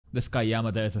This guy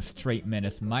Yamada is a straight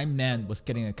menace. My man was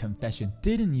getting a confession.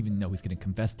 Didn't even know he's getting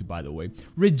confessed to, by the way.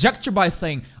 Reject her by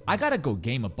saying, I gotta go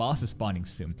game, a boss is spawning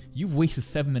soon. You've wasted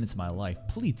 7 minutes of my life.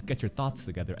 Please get your thoughts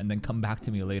together and then come back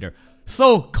to me later.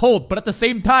 So cold, but at the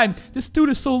same time, this dude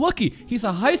is so lucky. He's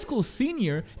a high school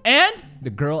senior, and the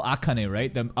girl Akane,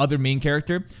 right? The other main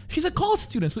character, she's a college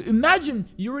student. So imagine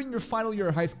you're in your final year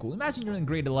of high school. Imagine you're in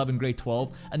grade 11, grade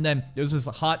 12, and then there's this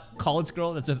hot college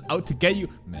girl that's just out to get you.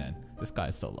 Man. This guy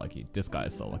is so lucky. This guy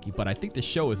is so lucky. But I think the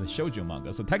show is a shoujo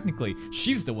manga, so technically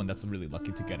she's the one that's really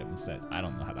lucky to get him instead. I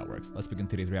don't know how that works. Let's begin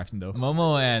today's reaction though.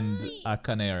 Momo and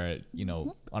Akane are, you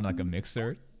know, on like a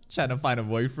mixer, trying to find a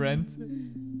boyfriend.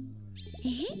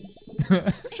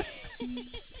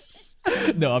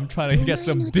 No, I'm trying to get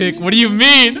some dick. What do you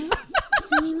mean?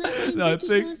 No, I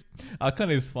think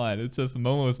Akane is fine. It's just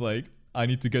Momo's like, I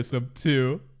need to get some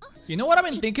too. You know what I've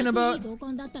been thinking about?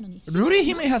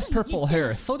 Rurihime has purple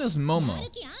hair, so does Momo.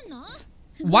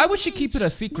 Why would she keep it a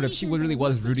secret if she really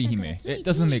was Rurihime? It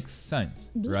doesn't make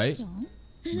sense, right?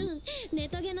 Wait.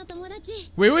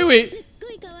 Here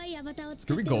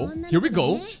we go. Here we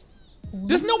go.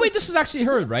 There's no way this is actually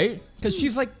her, right? Because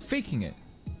she's like faking it.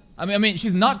 I mean,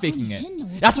 she's not faking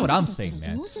it. That's what I'm saying,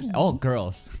 man. All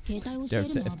girls.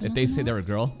 If they say they're a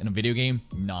girl in a video game,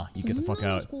 nah, you get the fuck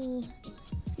out.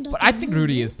 But I think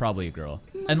Rudy is probably a girl.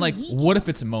 And like, what if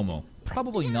it's Momo?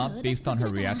 Probably not based on her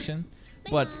reaction.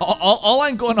 But all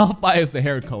I'm going off by is the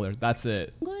hair color. That's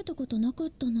it.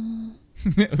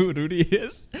 Who Rudy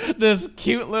is? This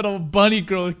cute little bunny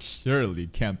girl surely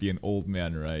can't be an old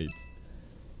man, right?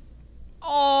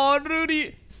 Oh,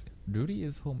 Rudy. Rudy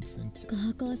is home since.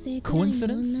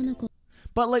 Coincidence?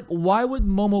 But like, why would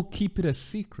Momo keep it a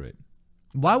secret?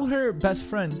 Why would her best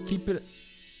friend keep it?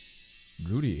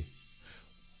 Rudy.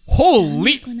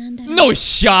 Holy, no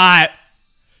shot.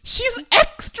 She's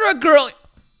extra girl.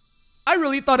 I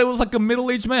really thought it was like a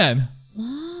middle-aged man.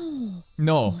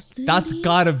 No, that's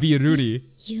gotta be Rudy.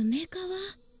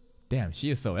 Damn,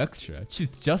 she is so extra. She's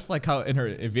just like how in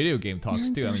her video game talks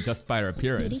too. I mean, just by her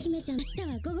appearance.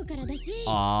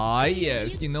 Ah,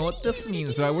 yes. You know what this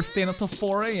means, right? We're staying up till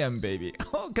 4 AM, baby.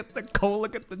 Oh, get the cola,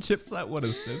 get the chips out. What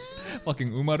is this?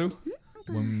 Fucking Umaru?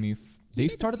 When they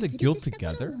started the guild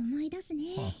together?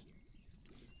 Huh.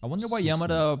 I wonder why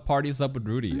Yamada parties up with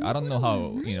Rudy. I don't know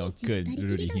how, you know, good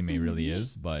Rurihime really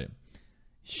is, but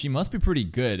she must be pretty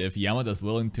good if Yamada's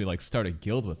willing to like start a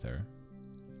guild with her.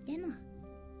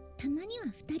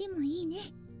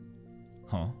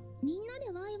 Huh?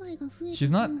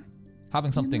 She's not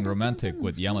having something romantic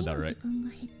with Yamada, right?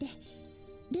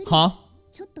 Huh?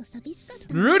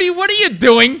 Rudy, what are you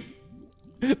doing?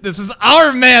 This is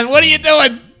our man. What are you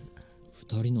doing?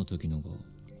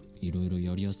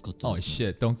 Oh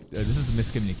shit, don't this is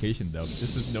miscommunication though.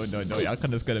 This is no,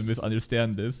 Akane's gonna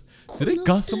misunderstand this. Did they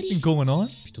got something going on?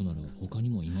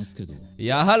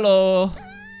 Yeah, hello.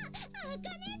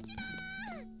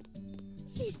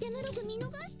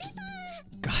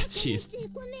 God,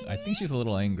 I think she's a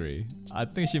little angry. I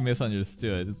think she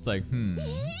misunderstood. It's like,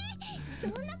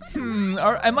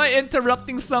 am I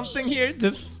interrupting something here?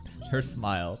 This her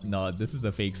smile. No, this is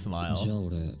a fake smile.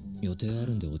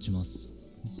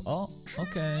 Oh,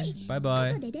 okay.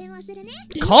 Bye-bye.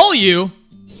 Call you?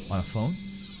 On a phone?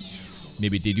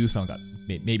 Maybe they do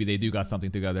maybe they do got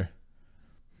something together.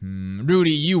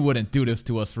 Rudy, you wouldn't do this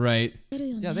to us, right?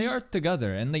 Yeah, they are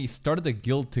together and they started a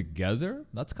guild together?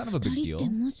 That's kind of a big deal.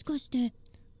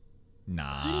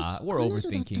 Nah, we're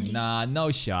overthinking. Nah,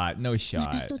 no shot, no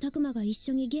shot.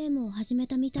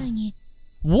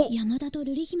 What?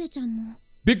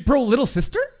 Big bro, little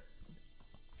sister?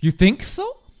 You think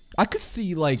so? I could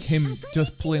see like him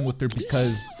just playing with her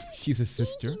because she's his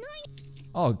sister.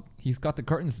 Oh, he's got the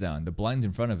curtains down, the blinds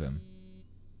in front of him.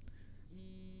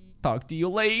 Talk to you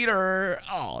later.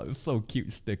 Oh, it's so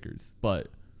cute stickers. But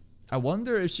I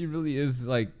wonder if she really is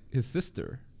like his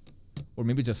sister. Or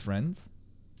maybe just friends.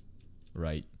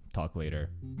 Right, talk later.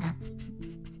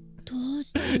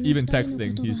 Even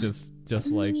texting, he's just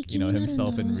like, you know,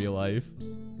 himself in real life.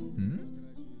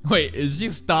 Wait, is she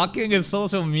stalking his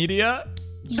social media?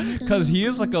 Because he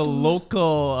is like a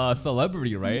local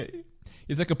celebrity, right?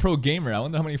 He's like a pro gamer. I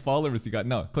wonder how many followers he got.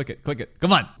 No, click it, click it.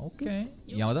 Come on. Okay.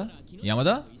 Yamada?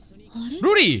 Yamada?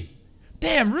 Rudy!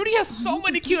 Damn, Rudy has so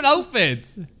many cute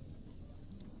outfits.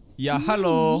 Yeah,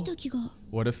 hello.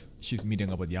 What if she's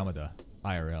meeting up with Yamada?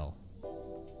 IRL.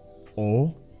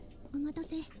 Oh?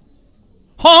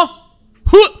 Huh?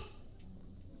 Who?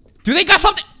 Do they got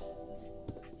something?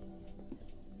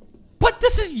 But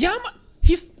this is Yamada.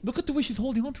 Look at the way she's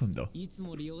holding on to him though.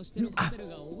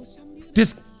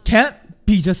 This can't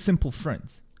be just simple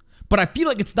friends. but I feel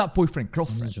like it's not boyfriend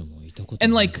girlfriend.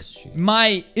 And like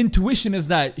my intuition is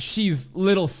that she's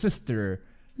little sister.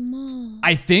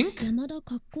 I think.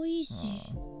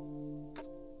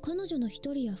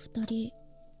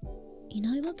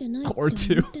 Or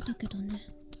two.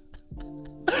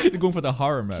 You're going for the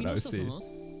horror mode, I see.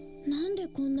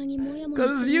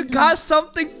 Because you got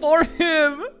something for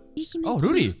him. Oh,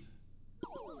 Rudy.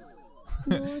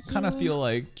 Kind of feel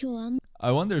like,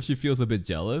 I wonder if she feels a bit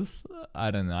jealous. I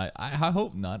don't know. I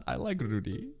hope not. I like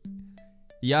Rudy.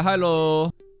 Yeah,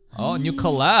 hello. Oh, new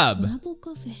collab.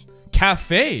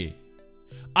 Cafe.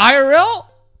 IRL?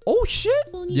 Oh shit.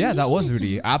 Yeah, that was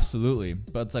Rudy. Absolutely.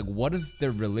 But it's like, what is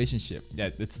their relationship?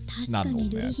 Yeah, it's not an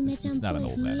old man. It's not an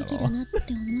old man at all.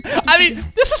 I mean,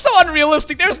 this is so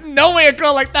unrealistic. There's no way a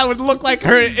girl like that would look like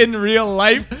her in real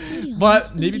life.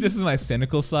 But maybe this is my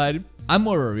cynical side. I'm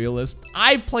more a realist.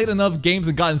 I've played enough games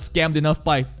and gotten scammed enough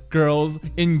by girls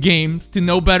in games to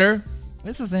know better.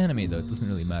 This is anime though, it doesn't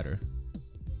really matter.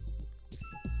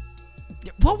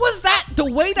 What was that? The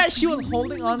way that she was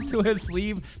holding on to his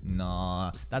sleeve?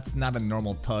 Nah, that's not a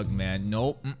normal tug, man.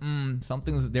 Nope.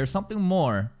 There's something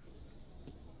more.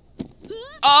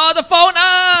 Oh, the phone!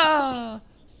 Ah!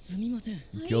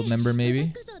 Guild member,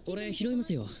 maybe?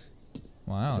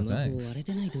 Wow, thanks.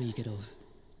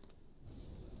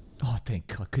 Oh, thank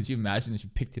God. Could you imagine if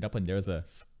you picked it up and there was a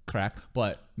crack?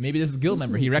 But maybe this is a guild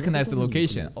member. He recognized the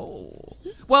location. Oh.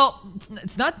 Well,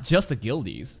 it's not just the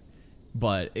guildies.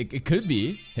 But it could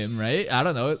be him, right? I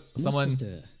don't know. Someone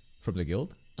from the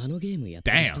guild?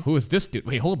 Damn, who is this dude?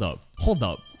 Wait, hold up. Hold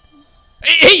up.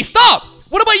 Hey, stop!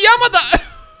 What about Yamada?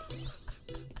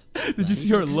 Did you see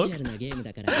her look?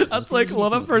 That's like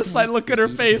love at first sight. Look at her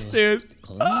face, dude.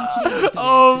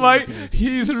 Oh my,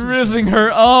 he's rizzing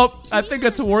her up. I think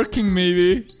it's working,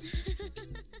 maybe.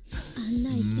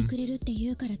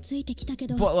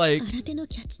 But like,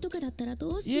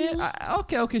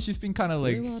 yeah, okay, she's been kind of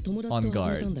like on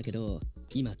guard.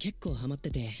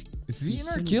 Is he in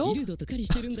our guild?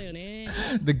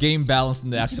 The game balance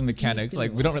and the action mechanics,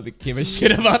 like we don't really give a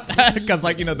shit about that because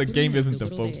like, you know, the game isn't the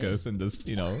focus in this,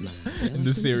 you know, in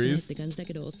this series.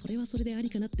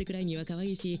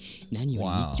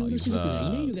 Wow,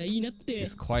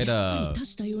 he's quite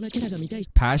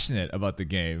passionate about the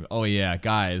game. Oh yeah,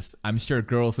 guys, I'm sure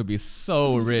girls will be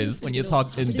so riz when you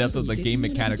talk in depth of the game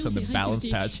mechanics and the balance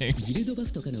patching.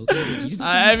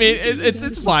 I mean,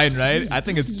 it's fine, right? I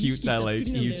think it's cute that like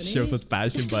he shows such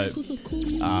passion, but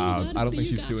I don't think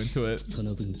she's too into it.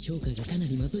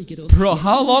 Bro,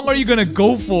 how long are you gonna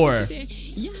go for?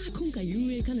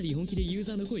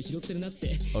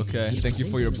 Okay, thank you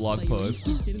for your blog post.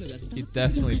 He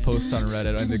definitely posts on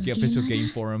Reddit on the official game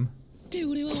forum.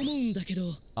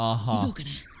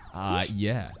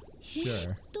 Yeah,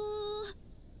 sure.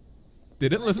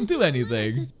 Didn't listen to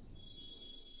anything.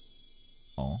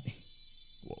 Oh.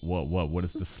 What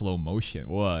is the slow motion?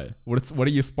 What are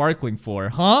you sparkling for?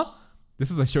 Huh?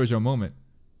 This is a shoujo moment.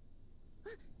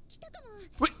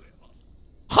 Wait.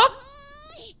 Huh?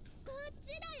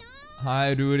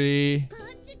 Hi, Rudy.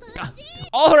 God,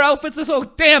 all her outfits are so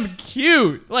damn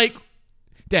cute. Like,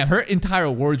 damn, her entire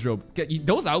wardrobe.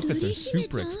 Those outfits are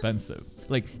super expensive.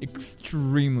 Like,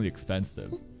 extremely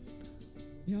expensive.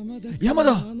 Yamada!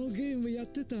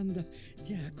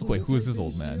 Wait, who is this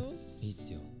old man?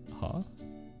 Huh?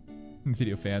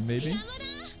 Insidio fan, maybe?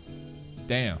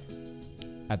 Damn.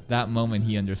 At that moment,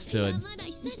 he understood.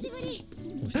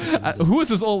 Who is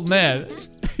this old man?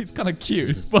 He's kind of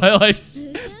cute, but like,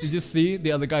 did you see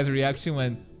the other guy's reaction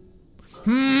when,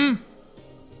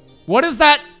 what is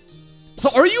that?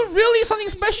 So are you really something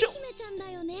special?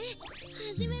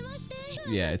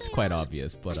 Yeah, it's quite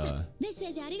obvious, but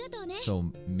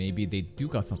so maybe they do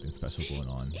got something special going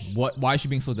on. Why is she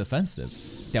being so defensive?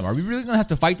 Damn, are we really gonna have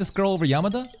to fight this girl over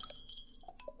Yamada?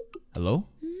 Hello?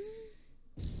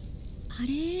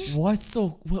 Why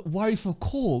are you so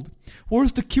cold?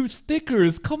 Where's the cute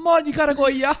stickers? Come on, you gotta go,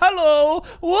 yeah, hello!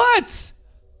 What?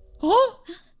 Huh?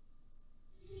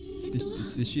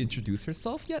 Did she introduce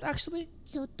herself yet, actually?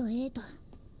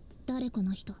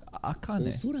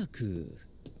 Akane.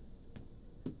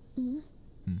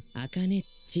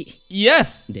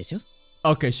 Yes!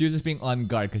 Okay, she was just being on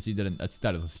guard because she didn't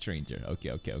start as a stranger.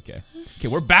 Okay,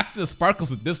 we're back to the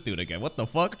sparkles with this dude again. What the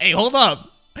fuck? Hey, hold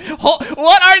up!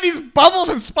 What are these bubbles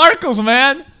and sparkles,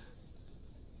 man?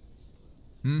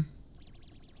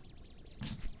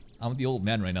 I'm the old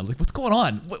man right now. Like, what's going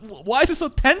on? Why is it so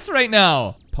tense right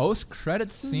now?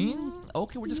 Post-credit scene?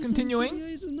 Okay, we're just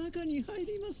continuing.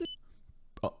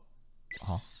 Oh.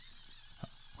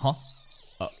 Huh?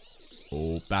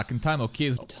 Oh, back in time.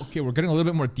 Okay, okay, we're getting a little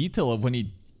bit more detail of when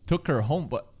he took her home,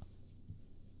 but...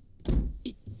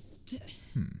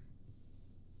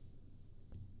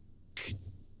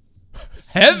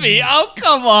 Heavy? Oh,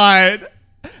 come on!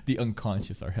 The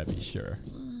unconscious are heavy, sure.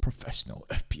 Professional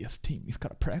FPS team, he's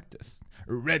gotta practice.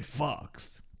 Red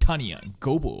Fox, Tanyan,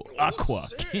 Gobo, Aqua,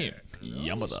 Kim,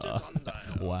 Yamada.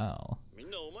 Wow.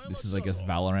 This is, I guess,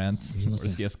 Valorant or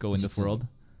CSGO in this world.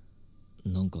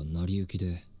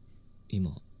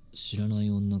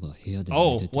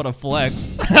 Oh, what a flex.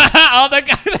 Oh, that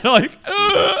guy, they're like,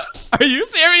 are you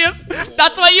serious?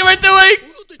 That's what you were doing?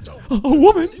 A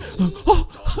woman? Oh,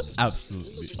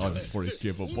 absolutely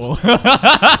unforgivable.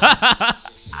 I'm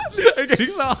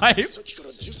getting so hyped.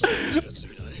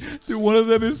 Dude, one of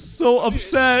them is so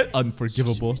upset.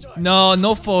 Unforgivable. No,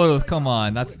 no photos. Come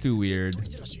on, that's too weird.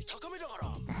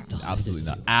 Absolutely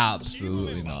not.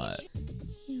 Absolutely not.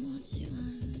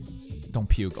 Don't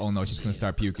puke. Oh no, she's gonna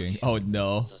start puking. Oh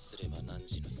no.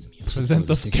 Present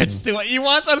the sketch to it. He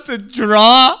wants her to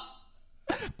draw?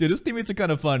 Dude, his teammates are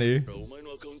kind of funny.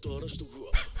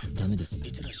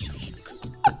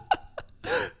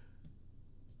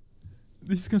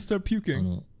 She's gonna start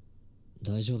puking.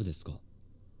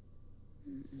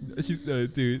 She's,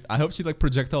 dude, I hope she like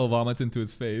projectile vomits into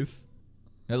his face.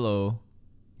 Hello.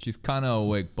 She's kind of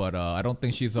awake, but I don't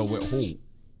think she's awake.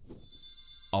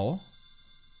 Oh?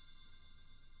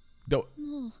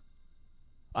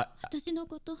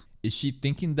 Is she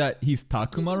thinking that he's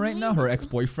Takuma right now, her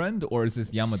ex-boyfriend, or is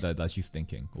this Yamada that she's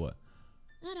thinking? What?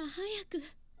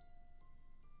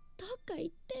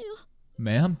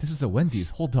 Ma'am, this is a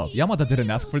Wendy's. Hold up, Yamada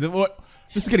didn't ask for this. What?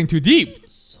 This is getting too deep.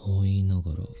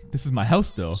 This is my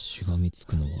house, though. This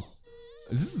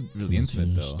is really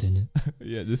intimate, though.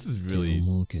 Yeah, this is really.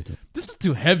 This is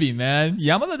too heavy, man.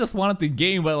 Yamada just wanted the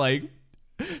game, but like,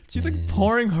 she's like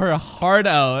pouring her heart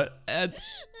out, and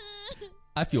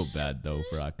I feel bad though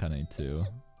for Akane too.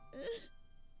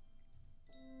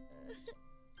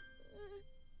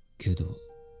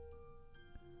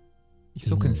 He's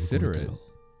so considerate.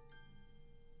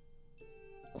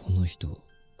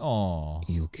 Oh,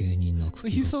 so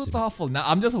he's so thoughtful. Now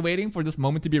I'm just waiting for this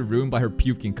moment to be ruined by her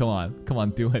puking. Come on, come on,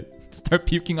 do it. Start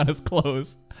puking on his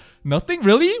clothes. Nothing?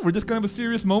 Really? We're just gonna have a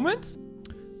serious moment?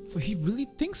 So he really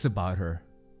thinks about her.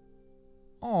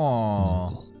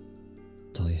 Oh.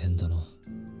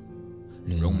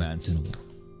 Romance.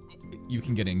 You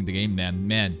can get in the game, man.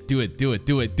 Man, do it, do it,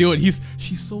 do it, do it.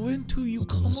 She's so into you.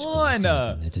 Come on.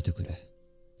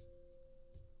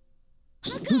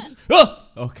 Oh!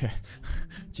 Okay.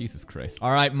 Jesus Christ.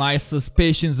 Alright, my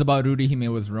suspicions about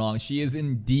Rurihime was wrong. She is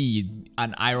indeed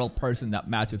an IRL person that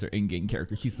matches her in-game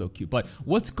character. She's so cute. But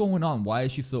what's going on? Why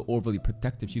is she so overly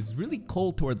protective? She's really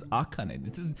cold towards Akane.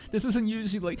 This isn't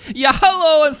usually like, yeah,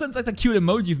 hello, and sends like the cute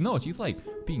emojis. No, she's like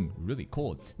being really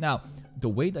cold. Now, the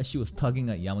way that she was tugging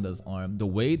at Yamada's arm, the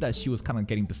way that she was kind of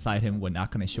getting beside him when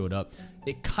Akane showed up,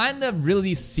 it kind of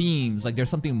really seems like there's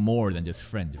something more than just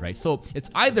friends, right? So it's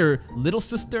either little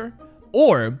sister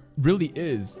or really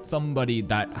is somebody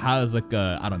that has like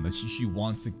a, I don't know, she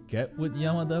wants to get with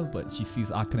Yamada, but she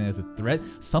sees Akane as a threat.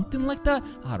 Something like that.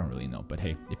 I don't really know. But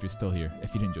hey, if you're still here,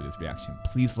 if you did enjoy this reaction,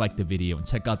 please like the video and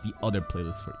check out the other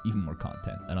playlists for even more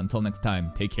content. And until next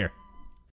time, take care.